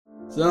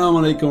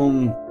As-salamu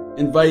alaykum.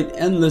 Invite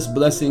endless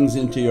blessings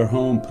into your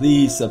home.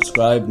 Please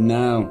subscribe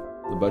now,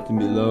 the button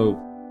below.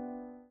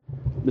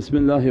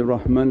 Bismillahir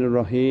Rahmanir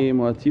Rahim.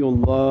 Wa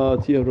ati'ullah,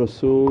 ati'ur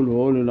Rasul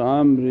wa ulul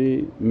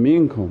amri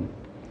minkum.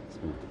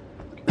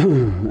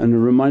 And a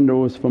reminder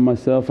was for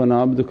myself,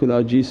 ana abdukul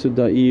ajizu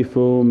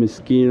da'ifu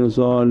miskeen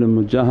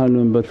zalim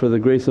jahilun, but for the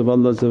grace of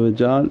Allah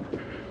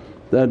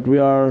that we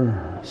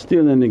are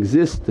still in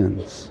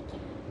existence.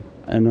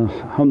 And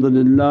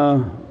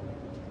alhamdulillah,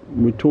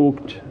 we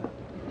talked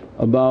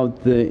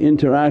about the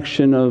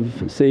interaction of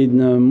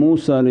Sayyidina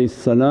Musa and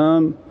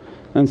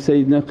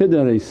Sayyidina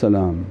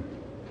Khidr,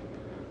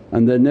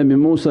 and that Nabi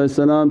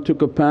Musa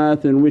took a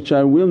path in which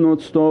I will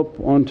not stop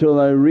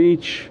until I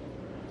reach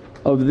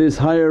of this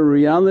higher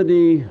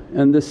reality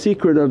and the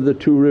secret of the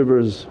two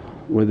rivers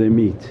where they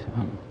meet.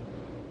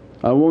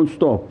 I won't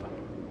stop,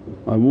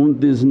 I want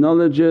these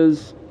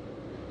knowledges,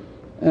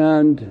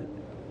 and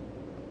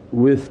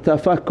with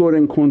tafakkur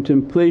and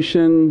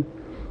contemplation,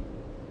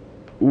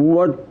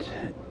 what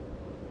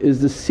is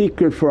the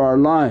secret for our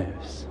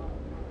lives?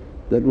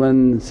 That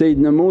when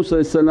Sayyidina Musa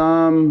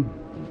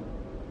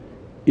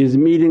is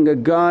meeting a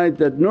guide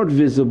that not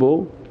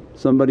visible.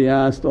 Somebody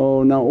asked,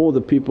 oh now all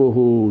the people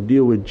who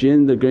deal with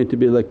jinn they're going to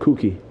be like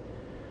Kuki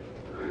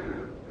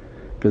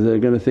because they're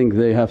going to think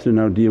they have to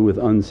now deal with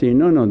unseen.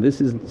 No,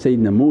 this is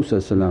Sayyidina Musa,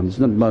 it's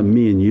not about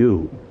me and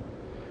you.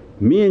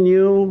 Me and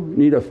you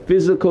need a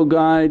physical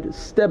guide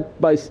step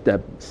by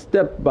step,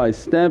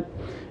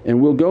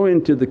 and we'll go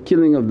into the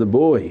killing of the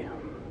boy.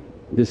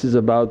 This is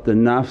about the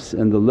nafs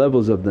and the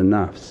levels of the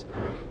nafs,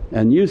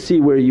 and you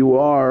see where you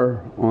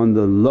are on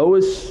the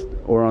lowest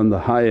or on the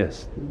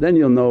highest, then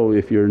you'll know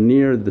if you're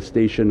near the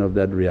station of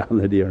that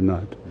reality or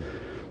not.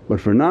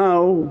 But for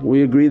now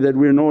we agree that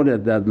we're not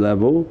at that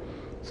level,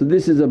 so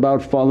this is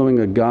about following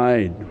a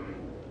guide.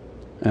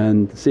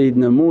 And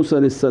Sayyidina Musa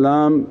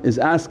is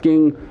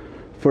asking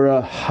for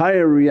a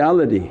higher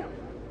reality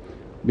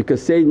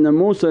because Sayyidina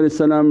Musa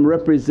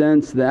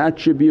represents the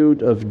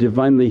attribute of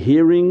Divinely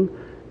hearing,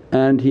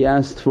 and he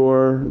asked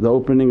for the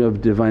opening of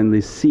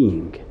Divinely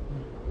seeing,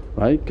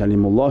 right?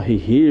 Kalimullah, he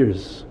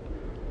hears.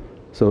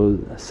 So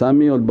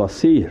Sami'ul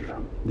Basir,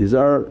 these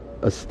are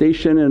a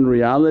station and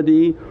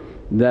reality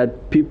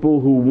that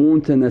people who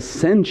want an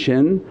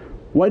ascension,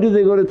 why do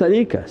they go to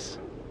tariqas?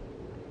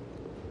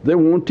 They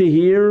want to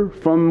hear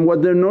from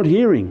what they're not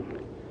hearing.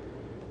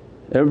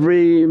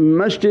 Every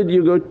masjid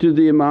you go to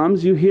the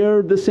imams you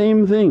hear the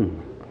same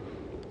thing.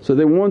 So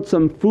they want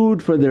some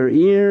food for their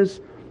ears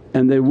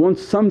and they want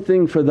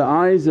something for the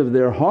eyes of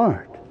their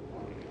heart.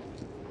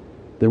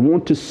 They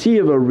want to see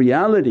of a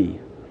reality,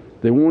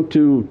 they want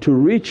to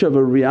reach of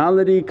a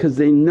reality because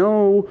they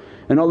know,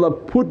 and Allah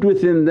put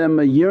within them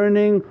a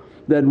yearning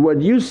that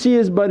what you see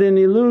is but an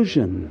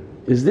illusion.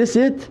 Is this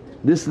it?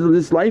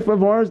 This life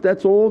of ours,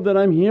 that's all that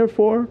I'm here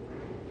for?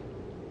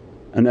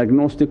 An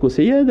agnostic will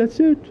say, yeah that's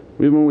it.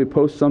 Even when we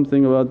post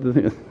something about the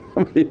thing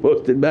somebody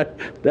posted back,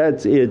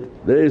 that's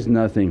it, there is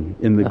nothing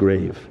in the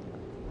grave.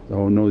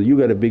 Oh no, you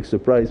got a big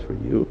surprise for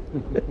you.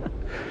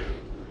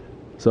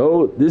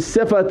 So this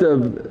sifat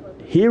of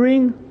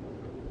hearing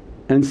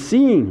and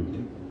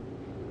seeing,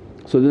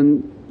 so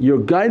then you're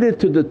guided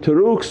to the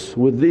turuqs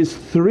with these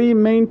three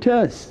main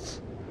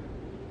tests.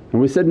 And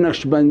we said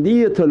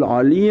Naqshbandiyatul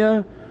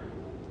Aliyah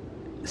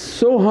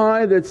so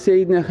high that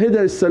Sayyidina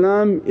Khidr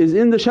is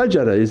in the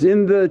shajara, is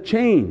in the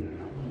chain.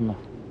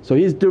 So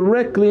he's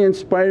directly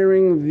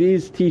inspiring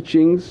these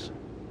teachings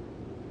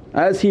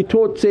as he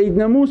taught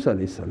Sayyidina Musa.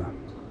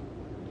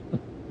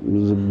 It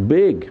was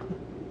big,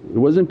 it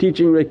wasn't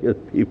teaching regular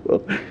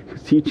people, it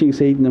was teaching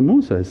Sayyidina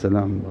Musa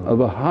of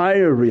a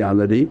higher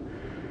reality.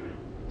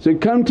 So you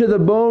come to the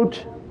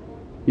boat,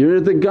 you're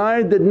the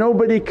guide that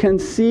nobody can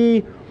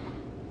see,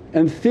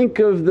 and think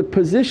of the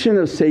position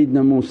of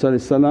Sayyidina Musa.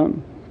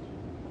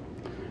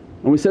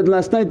 And we said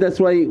last night, that's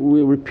why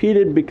we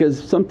repeated, because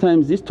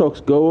sometimes these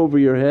talks go over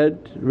your head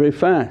very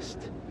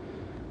fast.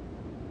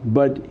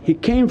 But he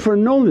came for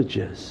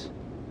knowledges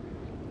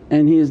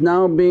and he is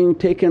now being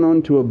taken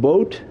onto a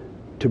boat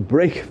to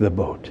break the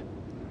boat.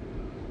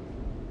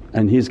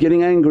 And he's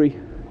getting angry,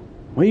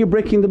 why are you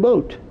breaking the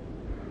boat?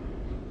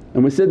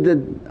 And we said that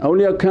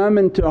awliya come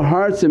into our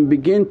hearts and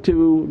begin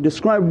to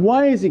describe,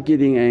 why is he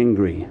getting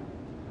angry?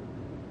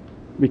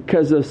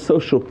 Because of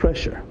social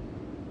pressure.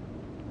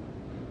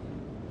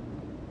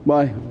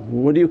 Why?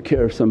 What do you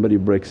care if somebody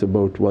breaks a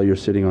boat while you're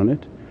sitting on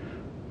it?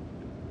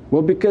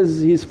 Well, because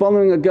he's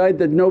following a guide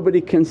that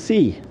nobody can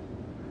see,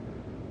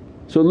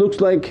 so it looks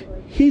like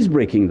he's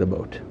breaking the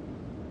boat.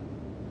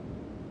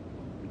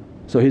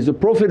 So he's a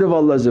Prophet of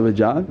Allah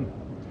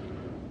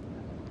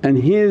and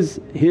his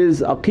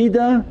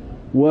aqeedah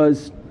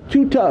was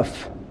too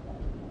tough,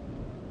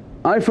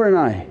 eye for an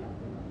eye.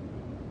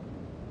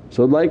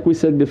 So like we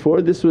said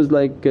before, this was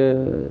like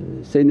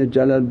Sayyidina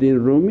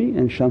Jalaluddin Rumi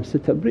and Shams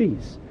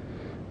Tabriz.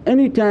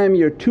 Anytime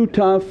you're too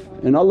tough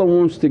and Allah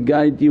wants to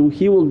guide you,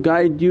 He will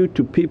guide you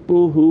to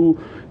people who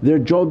their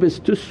job is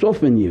to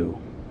soften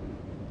you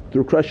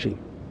through crushing.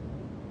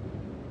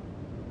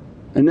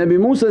 And Nabi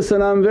Musa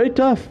very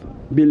tough,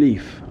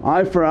 belief,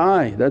 eye for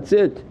eye, that's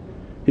it.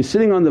 He's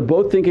sitting on the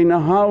boat thinking, now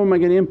how am I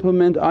going to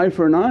implement eye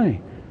for an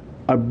eye?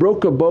 I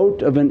broke a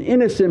boat of an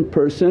innocent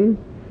person,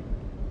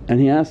 and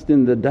he asked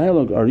in the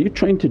dialogue, are you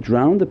trying to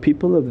drown the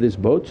people of this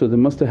boat? So they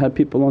must have had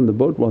people on the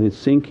boat while it's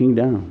sinking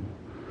down,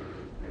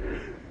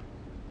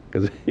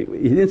 because he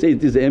didn't say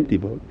it is an empty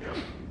boat.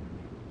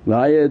 The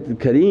ayat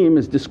Kareem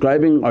is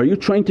describing, are you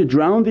trying to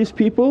drown these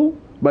people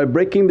by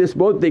breaking this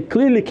boat? They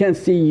clearly can't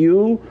see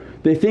you,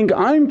 they think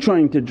I'm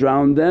trying to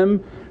drown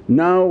them.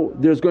 Now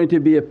there's going to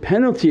be a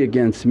penalty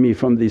against me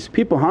from these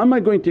people. How am I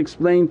going to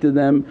explain to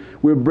them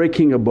we're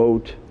breaking a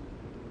boat?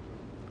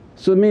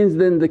 So it means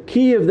then the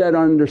key of that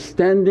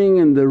understanding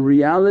and the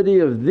reality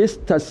of this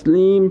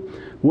taslim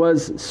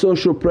was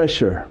social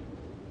pressure.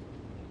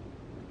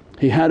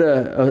 He had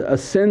a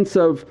sense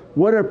of,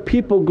 what are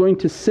people going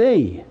to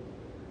say?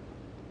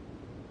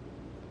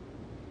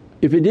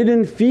 If he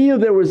didn't feel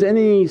there was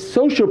any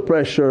social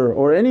pressure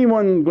or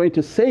anyone going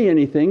to say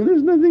anything,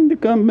 there's nothing to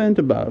comment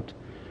about,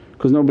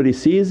 because nobody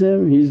sees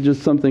him, he's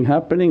just something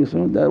happening.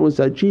 So that was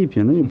ajeeb,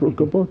 you broke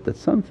a boat, that's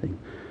something.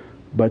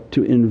 But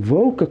to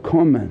invoke a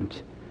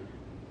comment,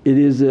 it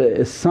is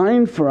a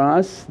sign for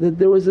us that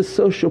there was a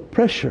social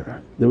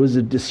pressure, there was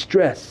a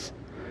distress,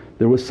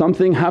 there was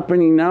something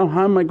happening. Now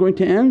how am I going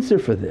to answer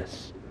for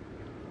this?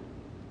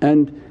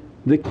 And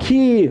the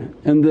key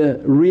and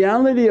the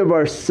reality of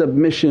our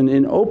submission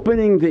in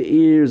opening the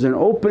ears and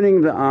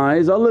opening the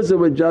eyes,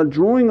 Allah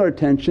drawing our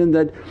attention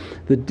that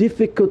the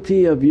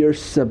difficulty of your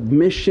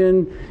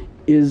submission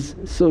is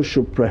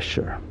social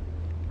pressure.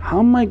 How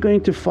am I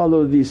going to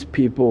follow these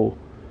people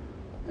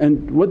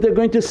and what they're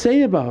going to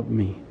say about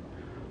me?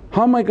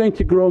 How am I going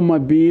to grow my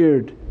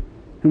beard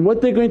and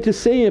what they're going to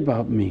say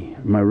about me?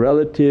 My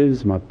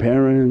relatives, my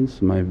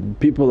parents, my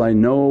people I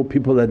know,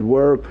 people at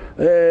work,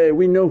 hey,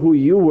 we know who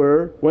you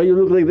were, why you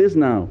look like this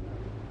now?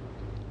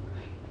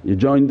 You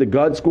joined the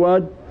God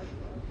squad?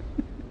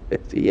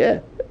 Yeah,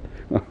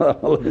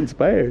 Allah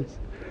inspires.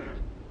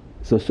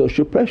 So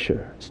social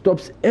pressure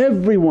stops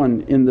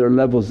everyone in their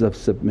levels of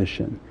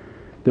submission.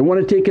 They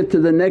want to take it to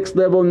the next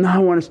level, now I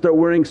want to start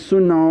wearing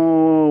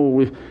sunnah.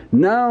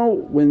 Now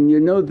when you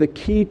know the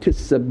key to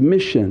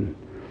submission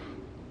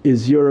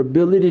is your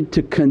ability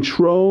to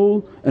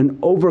control and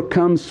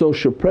overcome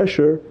social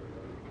pressure,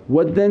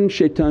 what then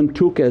shaitan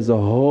took as a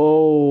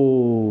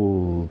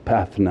whole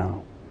path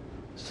now?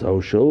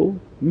 Social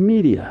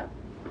media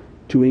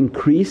to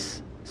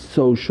increase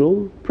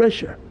social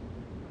pressure.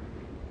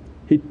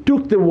 He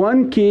took the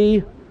one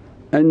key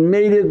and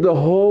made it the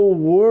whole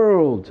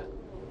world.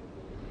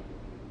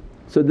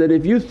 So that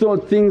if you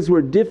thought things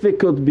were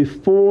difficult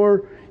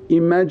before,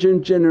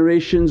 imagine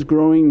generations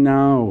growing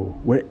now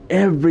where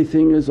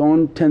everything is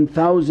on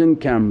 10,000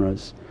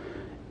 cameras.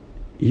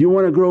 You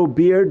want to grow a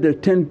beard, there are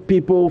 10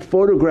 people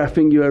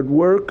photographing you at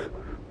work,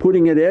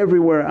 putting it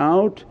everywhere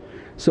out.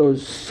 So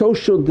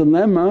social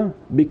dilemma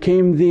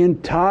became the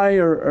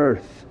entire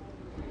earth,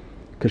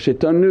 because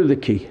shaitan knew the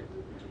key.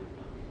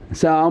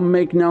 So I'll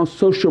make now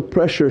social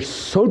pressure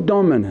so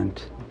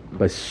dominant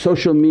by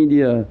social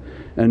media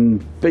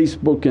and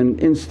Facebook and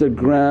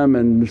Instagram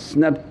and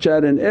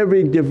Snapchat, and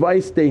every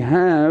device they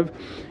have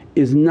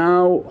is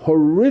now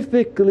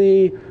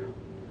horrifically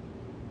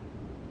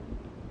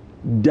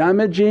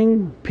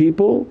damaging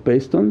people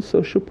based on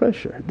social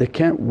pressure. They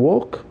can't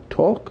walk,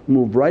 talk,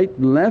 move right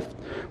and left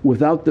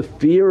without the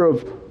fear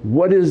of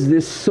what is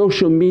this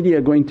social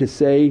media going to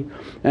say.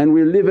 And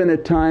we live in a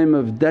time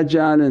of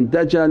Dajjal, and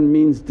Dajjal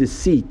means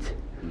deceit,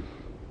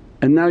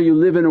 and now you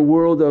live in a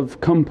world of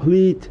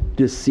complete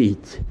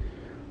deceit.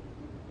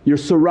 You're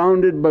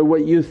surrounded by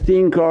what you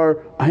think are,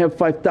 I have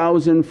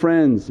 5,000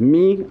 friends.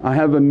 Me, I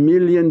have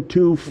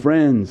 1,000,002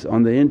 friends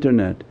on the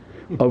internet,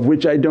 of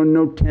which I don't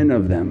know 10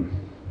 of them.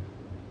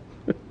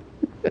 I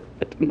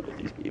don't know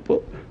these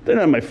people, they're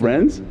not my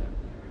friends.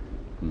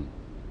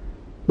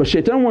 But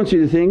shaitan wants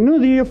you to think, no,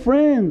 they're your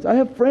friends, I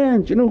have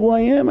friends, you know who I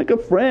am, I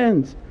got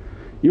friends.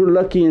 You're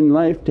lucky in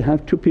life to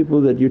have 2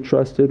 people that you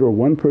trusted or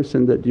 1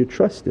 person that you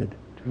trusted.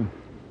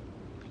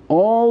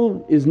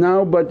 All is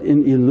now but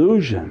an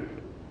illusion.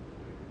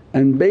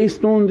 And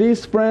based on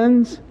these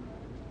friends,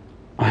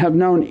 I have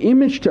now an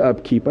image to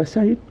upkeep. I say,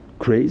 are you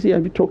crazy?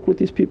 Have you talked with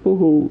these people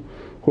who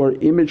are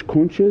image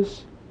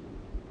conscious?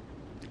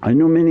 I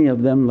know many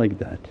of them like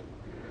that.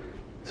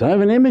 So I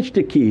have an image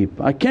to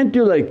keep, I can't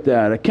do like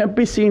that, I can't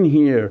be seen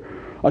here,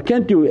 I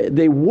can't do it.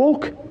 They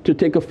walk to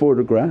take a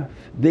photograph,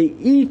 they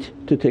eat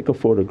to take a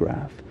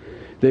photograph,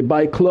 they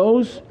buy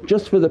clothes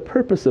just for the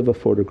purpose of a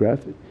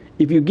photograph.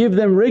 If you give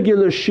them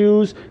regular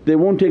shoes, they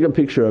won't take a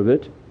picture of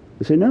it.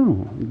 They say,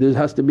 no, there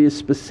has to be a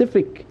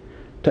specific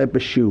type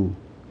of shoe.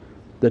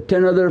 The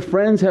 10 other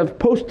friends have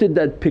posted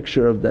that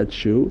picture of that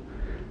shoe.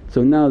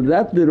 So now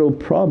that little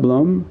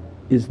problem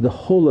is the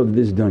whole of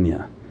this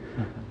dunya.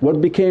 What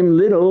became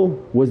little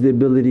was the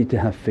ability to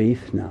have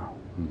faith now,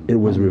 it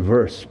was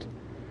reversed.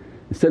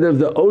 Instead of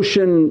the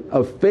ocean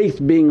of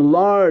faith being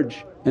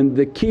large and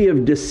the key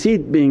of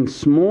deceit being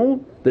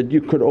small that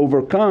you could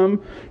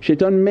overcome,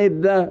 shaitan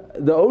made the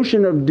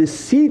ocean of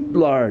deceit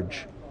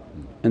large.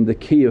 and the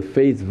key of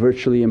faith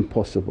virtually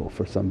impossible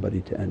for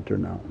somebody to enter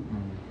now.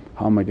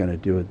 How am I going to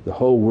do it? The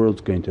whole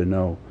world's going to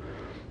know.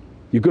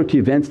 You go to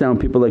events now and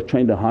people like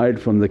trying to hide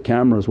from the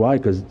cameras. Why?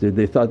 Because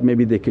they thought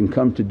maybe they can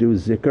come to do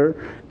zikr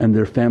and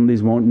their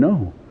families won't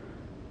know.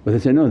 But they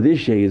say, no, this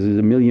shaykh is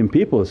 1 million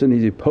people. As soon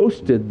as he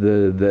posted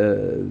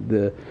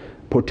the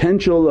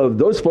potential of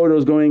those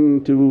photos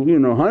going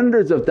to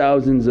hundreds of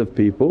thousands of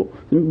people,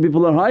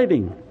 people are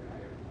hiding,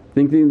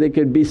 thinking they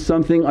could be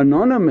something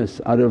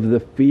anonymous out of the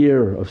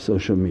fear of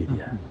social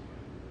media.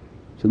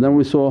 So then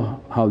we saw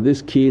how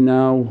this key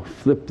now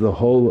flipped the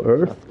whole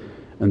earth,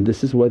 and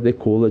this is what they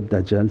call a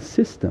Dajjal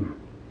system.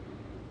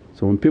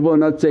 So when people are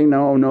not saying,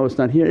 no, no it's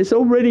not here, it's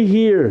already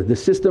here. The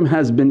system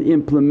has been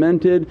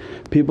implemented,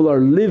 people are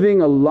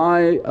living a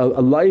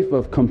life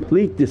of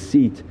complete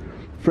deceit,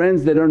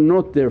 friends that are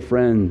not their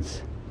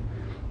friends.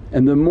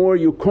 And the more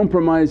you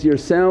compromise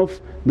yourself,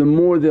 the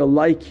more they'll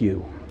like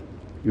you.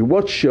 You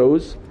watch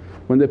shows,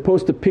 when they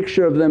post a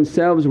picture of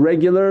themselves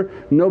regular,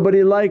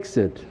 nobody likes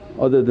it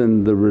other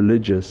than the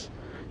religious.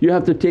 You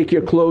have to take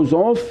your clothes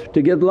off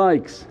to get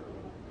likes.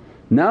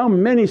 Now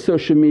many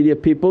social media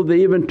people,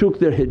 they even took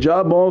their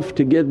hijab off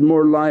to get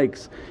more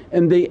likes,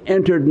 and they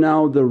entered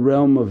now the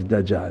realm of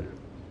Dajjal.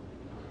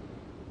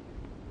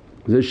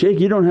 The shaykh,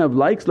 you don't have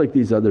likes like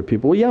these other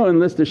people. Well, yeah,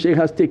 unless the shaykh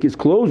has to take his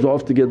clothes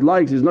off to get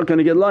likes, he's not going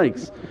to get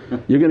likes.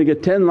 You're going to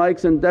get 10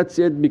 likes and that's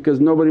it, because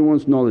nobody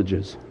wants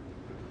knowledges.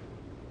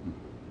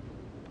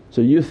 So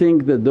you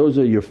think that those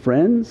are your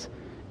friends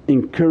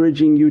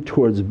encouraging you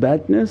towards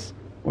badness,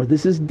 or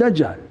this is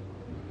Dajjal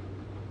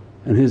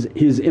and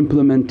his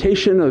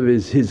implementation of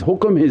his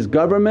hukum, his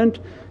government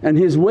and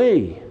his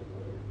way,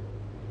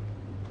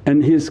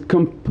 and his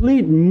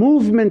complete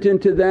movement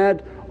into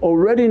that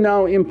already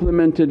now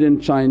implemented in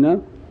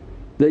China,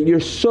 that your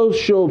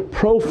social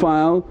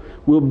profile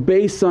will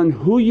base on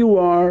who you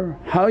are,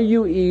 how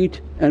you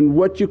eat and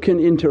what you can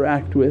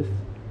interact with,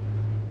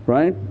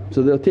 right?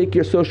 So they'll take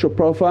your social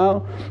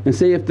profile and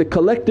say, if the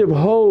collective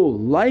whole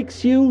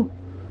likes you,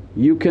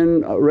 you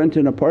can rent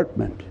an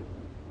apartment.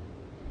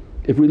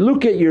 If we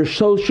look at your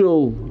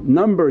social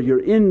number, your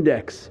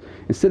index,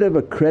 instead of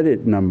a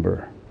credit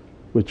number,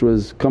 which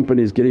was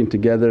companies getting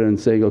together and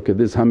saying, okay,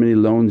 this is how many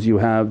loans you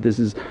have, this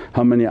is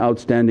how many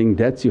outstanding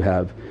debts you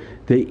have.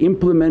 They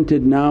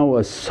implemented now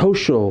a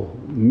social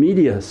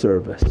media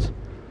service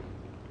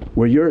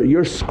where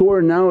your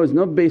score now is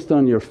not based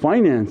on your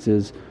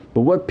finances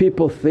but what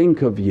people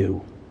think of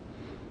you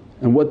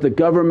and what the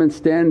government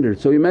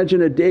standards. So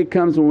imagine a day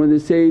comes when they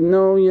say,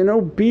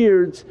 no,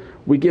 beards,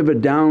 we give a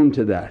down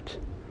to that.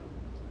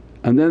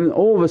 And then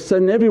all of a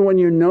sudden everyone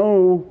you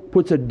know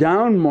puts a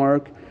down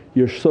mark,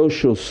 your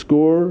social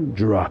score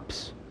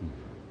drops.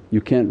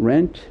 You can't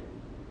rent,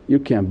 you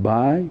can't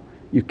buy,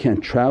 you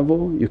can't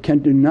travel, you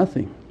can't do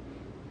nothing,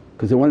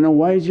 because they want to know,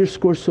 why is your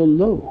score so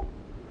low?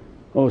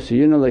 Oh, so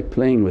you're not like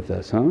playing with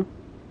us, huh?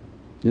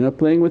 You're not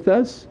playing with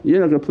us?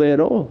 You're not going to play at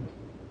all.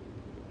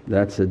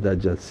 That's a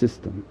Dajjal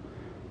system.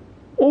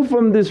 All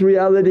from this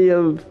reality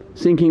of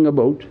sinking a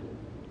boat.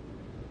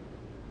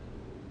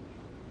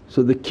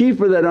 So the key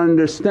for that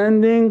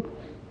understanding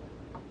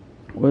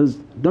was,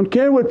 don't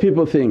care what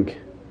people think,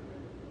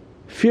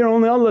 fear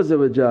only Allah.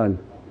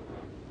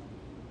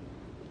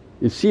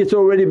 You see it's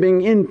already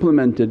being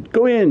implemented,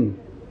 go in,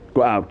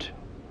 go out,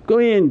 go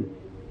in,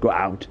 go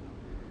out.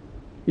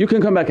 You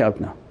can come back out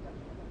now,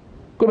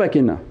 go back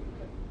in now.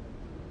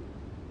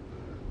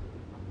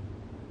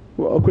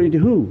 Well, according to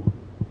who?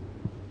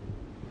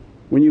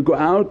 When you go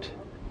out,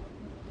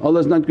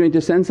 Allah's not going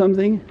to send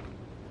something?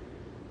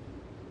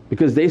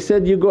 Because they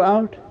said you go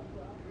out?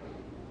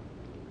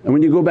 And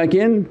when you go back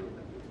in,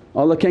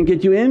 Allah can't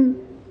get you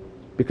in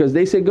because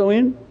they said go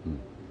in?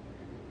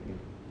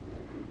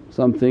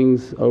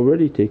 Something's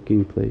already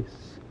taking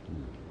place.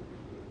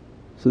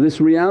 So this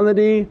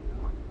reality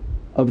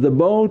of the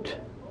boat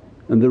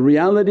and the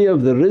reality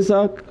of the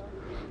rizq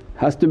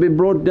has to be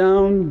brought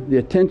down, the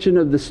attention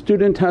of the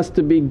student has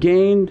to be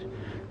gained.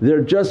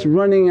 They're just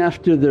running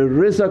after their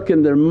rizq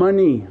and their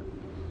money,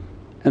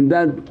 and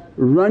that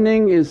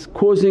running is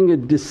causing a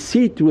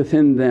deceit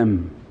within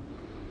them,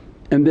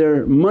 and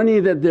their money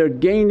that they're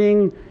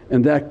gaining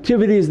and the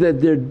activities that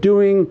they're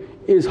doing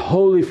is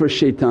wholly for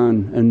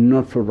shaitan and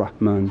not for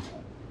Rahman.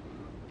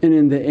 And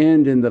in the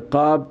end, in the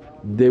qab,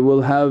 they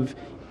will have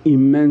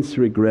immense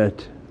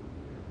regret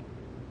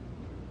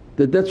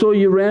that that's all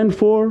you ran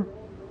for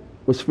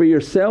was for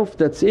yourself,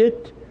 that's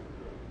it,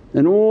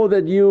 and all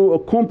that you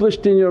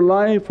accomplished in your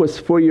life was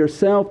for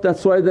yourself.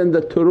 That's why then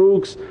the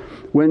turuqs,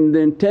 when the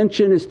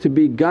intention is to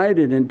be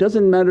guided, and it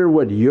doesn't matter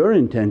what your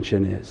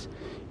intention is.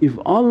 If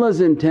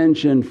Allah's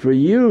intention for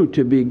you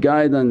to be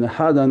guided,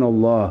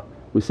 hadanallah,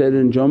 we said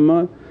in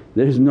Jummah,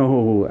 there's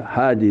no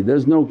hadi,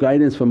 there's no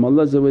guidance from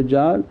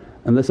Allah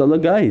unless Allah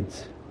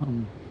guides.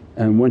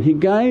 And when He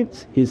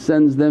guides, He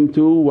sends them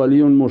to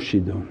waliyun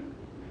murshidun.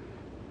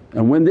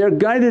 And when they're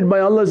guided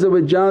by Allah,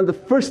 the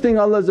first thing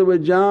Allah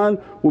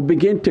will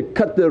begin to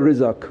cut their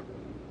rizq.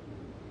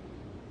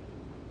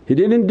 He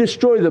didn't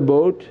destroy the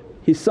boat,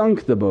 He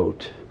sunk the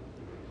boat.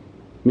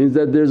 Means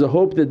that there's a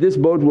hope that this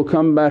boat will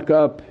come back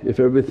up if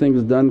everything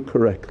is done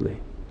correctly.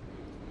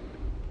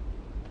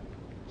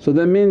 So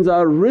that means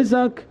our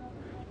rizq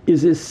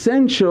is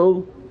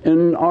essential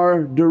in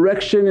our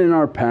direction, in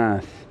our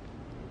path.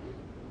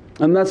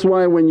 And that's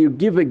why when you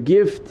give a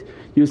gift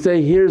you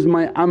say, here's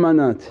my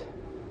amanat,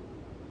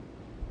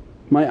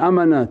 my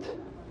amanat.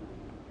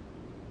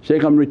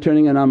 Shaykh, I'm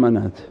returning an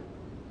amanat.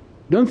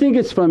 Don't think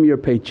it's from your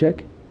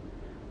paycheck,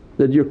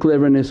 that your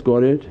cleverness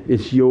got it,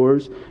 it's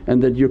yours,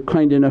 and that you're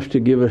kind enough to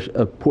give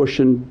a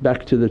portion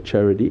back to the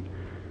charity,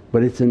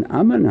 but it's an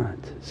amanat.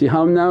 See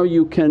how now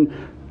you can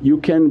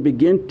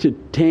begin to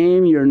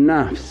tame your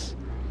nafs,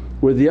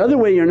 where the other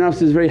way your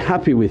nafs is very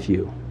happy with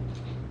you.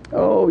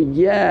 Oh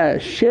yeah,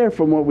 share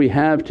from what we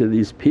have to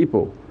these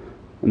people,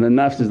 and the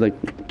nafs is like,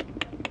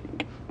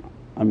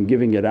 I'm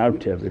giving it out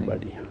to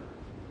everybody.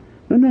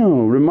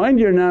 No, remind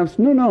your nafs,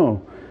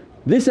 no,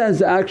 this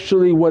is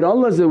actually what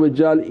Allah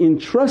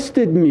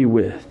entrusted me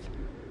with,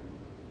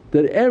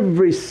 that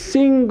every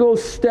single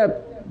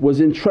step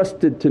was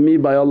entrusted to me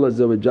by Allah,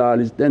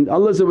 and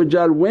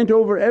Allah went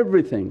over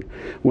everything.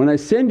 When I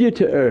send you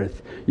to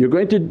earth, you're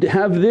going to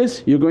have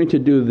this, you're going to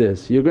do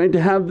this, you're going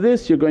to have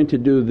this, you're going to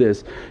do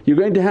this, you're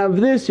going to have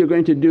this, you're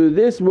going to do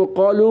this.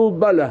 وَقَالُوا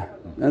بَلَى,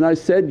 and I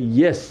said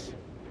yes.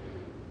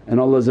 And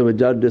Allah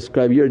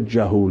described, you're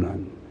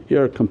jahulan,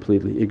 you're a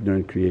completely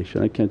ignorant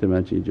creation. I can't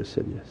imagine you just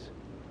said yes,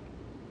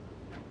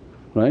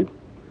 right?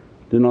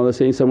 Didn't Allah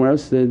say somewhere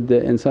else that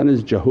the insan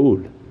is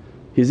jahul,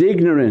 he's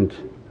ignorant.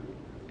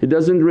 He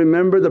doesn't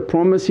remember the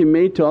promise he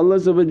made to Allah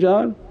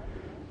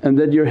and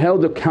that you're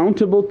held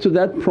accountable to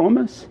that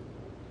promise.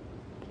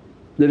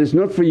 That it's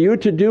not for you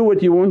to do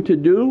what you want to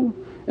do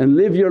and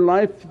live your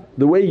life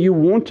the way you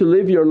want to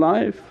live your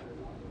life.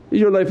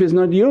 Your life is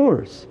not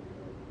yours,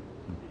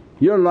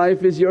 your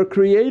life is your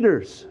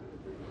Creator's.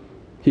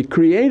 He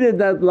created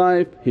that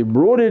life, He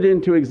brought it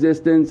into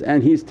existence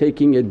and He's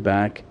taking it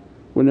back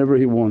whenever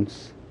He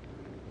wants.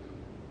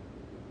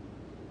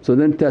 So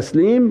then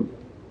taslim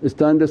is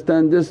to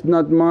understand, this is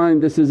not mine,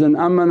 this is an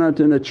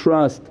amanat and a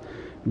trust.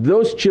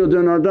 Those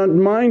children are not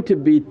mine to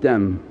beat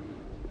them,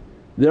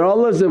 they're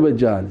Allah's.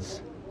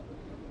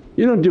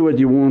 You don't do what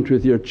you want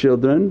with your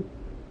children,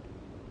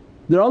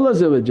 they're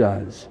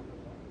Allah's.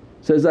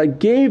 Says, I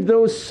gave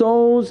those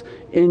souls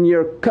in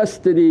your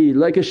custody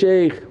like a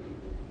shaykh,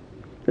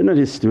 they're not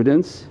His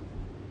students.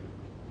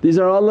 These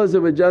are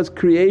Allah's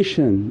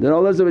creation, that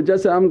Allah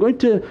said, I'm going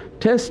to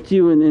test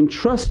you and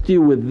entrust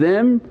you with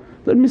them,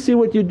 let me see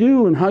what you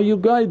do and how you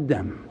guide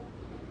them.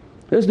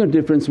 There's no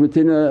difference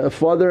between a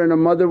father and a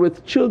mother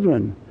with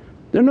children.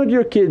 They're not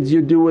your kids,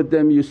 you do with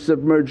them, you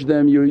submerge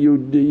them, you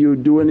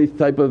do any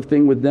type of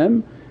thing with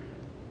them.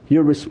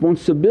 Your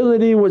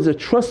responsibility was a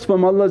trust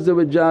from Allah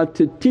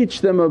to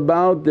teach them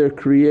about their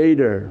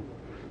Creator,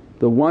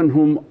 the one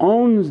whom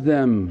owns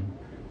them,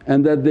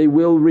 and that they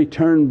will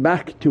return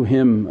back to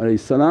Him not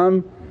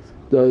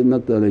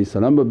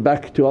but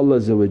back to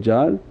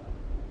Allah.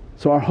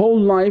 So our whole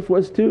life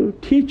was to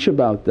teach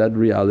about that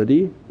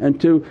reality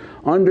and to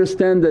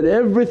understand that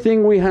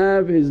everything we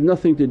have is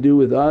nothing to do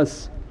with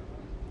us.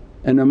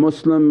 And a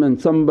Muslim and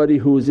somebody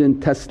who's in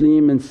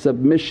taslim and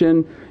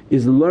submission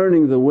is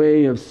learning the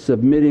way of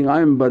submitting, I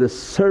am but a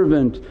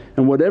servant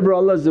and whatever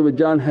Allah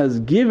has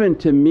given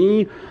to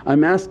me,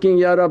 I'm asking,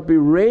 Ya Rabbi,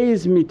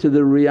 raise me to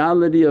the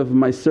reality of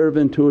my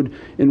servanthood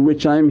in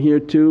which I'm here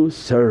to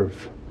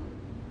serve.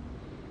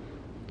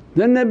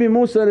 Then Nabi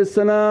Musa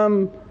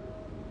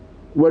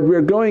what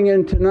we're going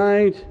in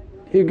tonight,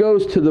 he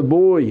goes to the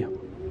boy.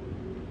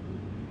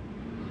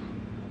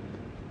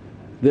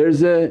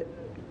 There's a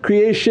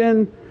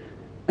creation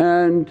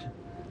and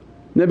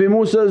Nabi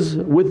Musa's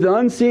with the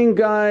unseen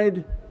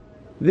guide,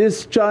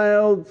 this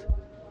child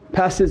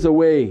passes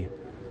away.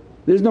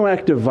 There's no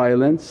act of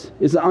violence,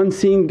 it's an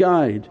unseen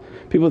guide.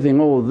 People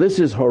think, oh this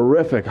is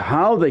horrific,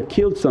 how they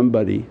killed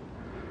somebody.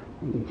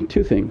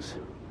 Two things,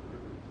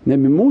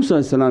 Nabi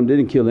Musa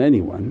didn't kill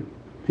anyone,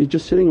 he's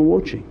just sitting and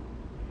watching.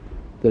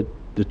 That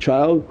the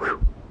child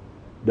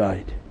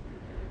died,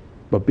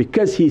 but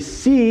because he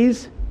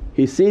sees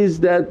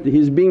that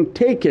he's being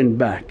taken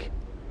back.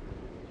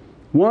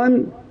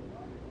 One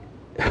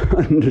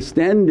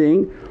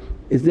understanding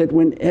is that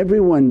when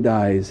everyone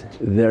dies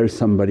there's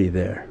somebody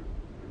there,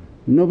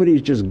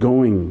 nobody's just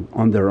going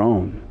on their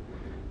own.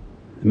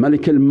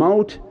 Malik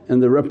al-Maut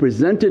and the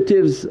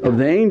representatives of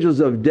the angels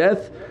of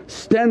death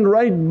stand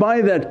right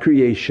by that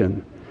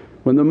creation.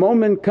 When the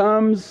moment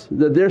comes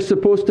that they're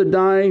supposed to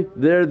die,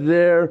 they're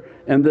there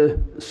and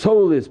the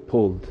soul is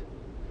pulled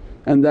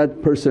and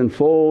that person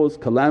falls,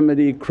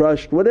 calamity,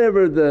 crushed,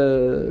 whatever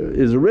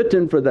is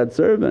written for that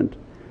servant.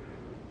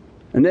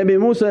 And Nabi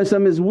Musa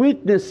is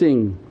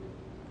witnessing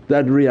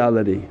that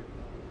reality,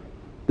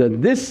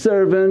 that this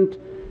servant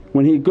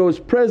when he goes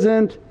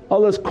present,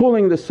 Allah's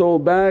calling the soul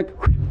back,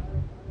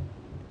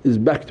 is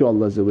back to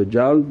Allah,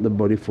 the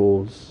body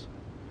falls.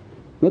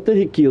 Not that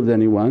he killed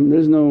anyone,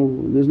 there's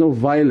no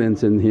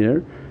violence in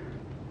here,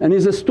 and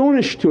he's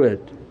astonished to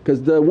it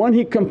because the one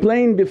he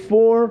complained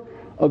before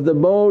of the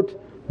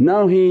boat,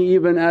 now he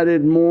even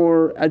added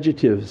more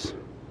adjectives.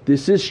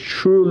 This is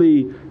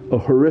truly a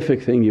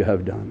horrific thing you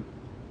have done.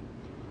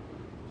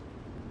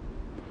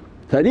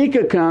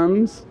 Tariqah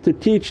comes to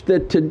teach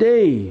that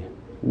today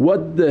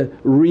what the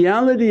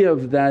reality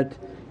of that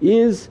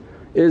is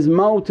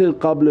mawt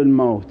qabl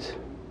al-mawt,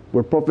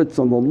 where Prophet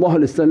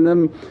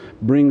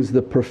brings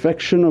the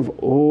perfection of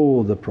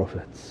all the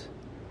Prophets,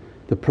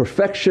 the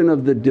perfection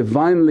of the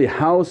Divinely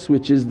house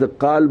which is the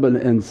qalb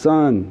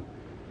al-insan.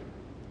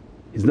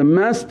 He's the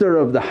master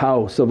of the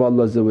house of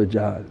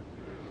Allah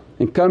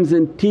and comes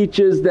and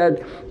teaches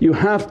that you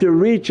have to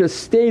reach a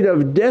state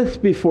of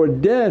death before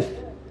death.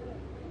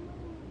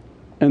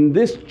 And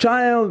this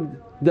child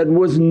that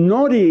was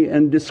naughty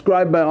and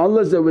described by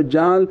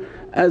Allah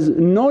as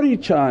naughty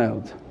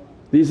child,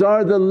 these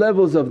are the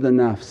levels of the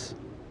nafs.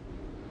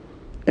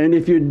 And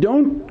if you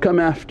don't come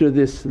after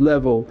this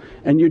level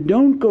and you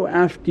don't go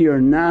after your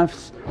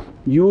nafs,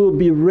 you will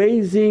be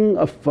raising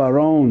a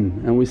Pharaoh.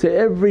 And we say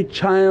every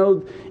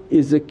child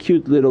is a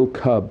cute little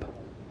cub,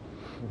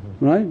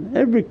 right?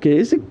 Every kid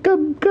is a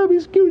cub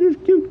is cute.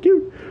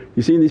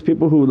 You see these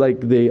people who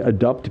they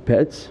adopt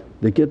pets,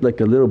 they get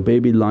like a little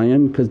baby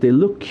lion because they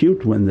look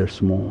cute when they're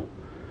small.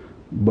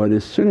 But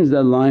as soon as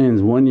that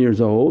lion's 1 year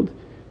old,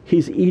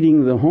 he's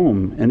eating the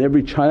home, and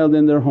every child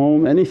in their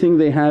home, anything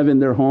they have in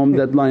their home,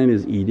 that lion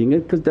is eating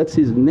it because that's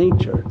his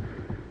nature.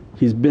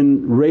 He's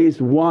been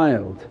raised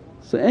wild.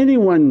 So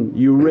anyone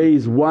you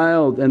raise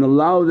wild and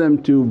allow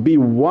them to be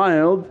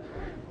wild,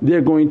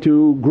 they're going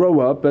to grow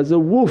up as a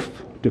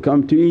wolf to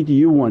come to eat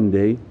you one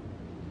day.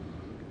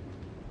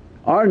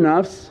 Our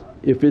nafs,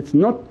 if it's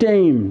not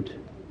tamed,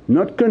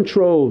 not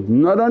controlled,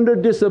 not under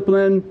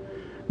discipline,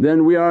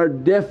 then we are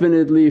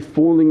definitely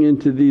falling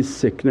into these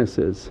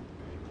sicknesses.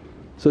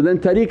 So then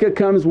tariqah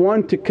comes,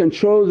 one, to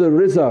control the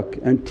rizq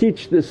and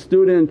teach the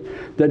student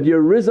that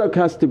your rizq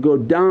has to go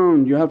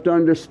down. You have to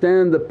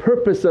understand the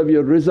purpose of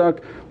your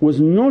rizq was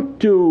not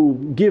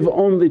to give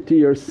only to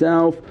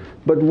yourself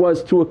but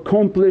was to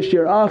accomplish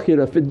your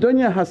akhirah. Fi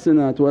dunya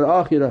hasanat wal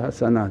akhirah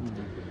hasanat.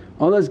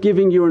 Allah's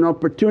giving you an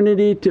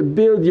opportunity to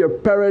build your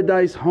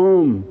paradise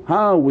home.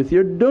 How? With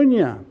your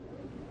dunya.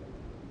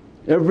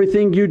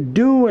 Everything you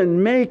do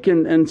and make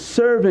and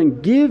serve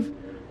and give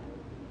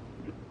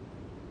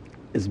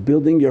is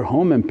building your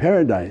home in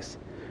paradise.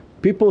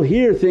 People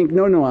here think,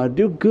 no I'll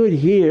do good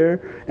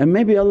here and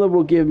maybe Allah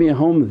will give me a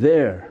home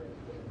there.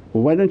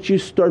 Well, why don't you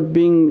start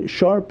being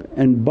sharp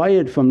and buy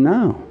it from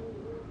now?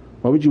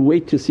 Why would you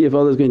wait to see if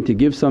Allah's going to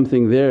give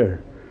something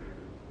there?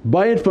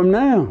 Buy it from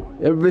now.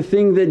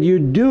 Everything that you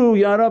do,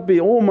 Ya Rabbi,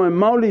 all my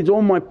mawlids,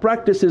 all my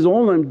practices,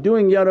 all I'm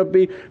doing, Ya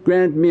Rabbi,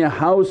 grant me a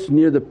house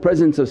near the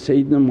presence of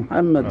Sayyidina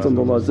Muhammad fi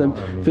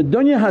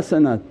dunya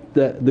hasanat.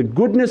 The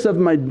goodness of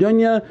my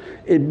dunya,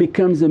 it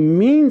becomes a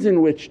means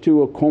in which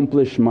to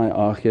accomplish my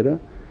akhirah.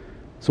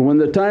 So when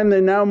the time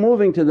they're now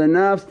moving to the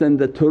nafs, then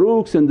the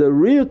turuqs and the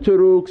real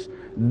turuqs,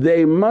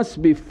 they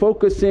must be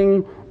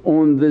focusing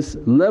on this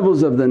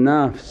levels of the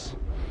nafs.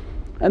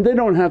 And they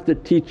don't have to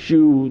teach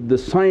you the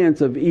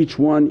science of each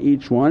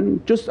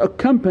one, just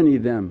accompany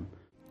them.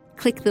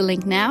 Click the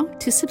link now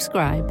to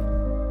subscribe.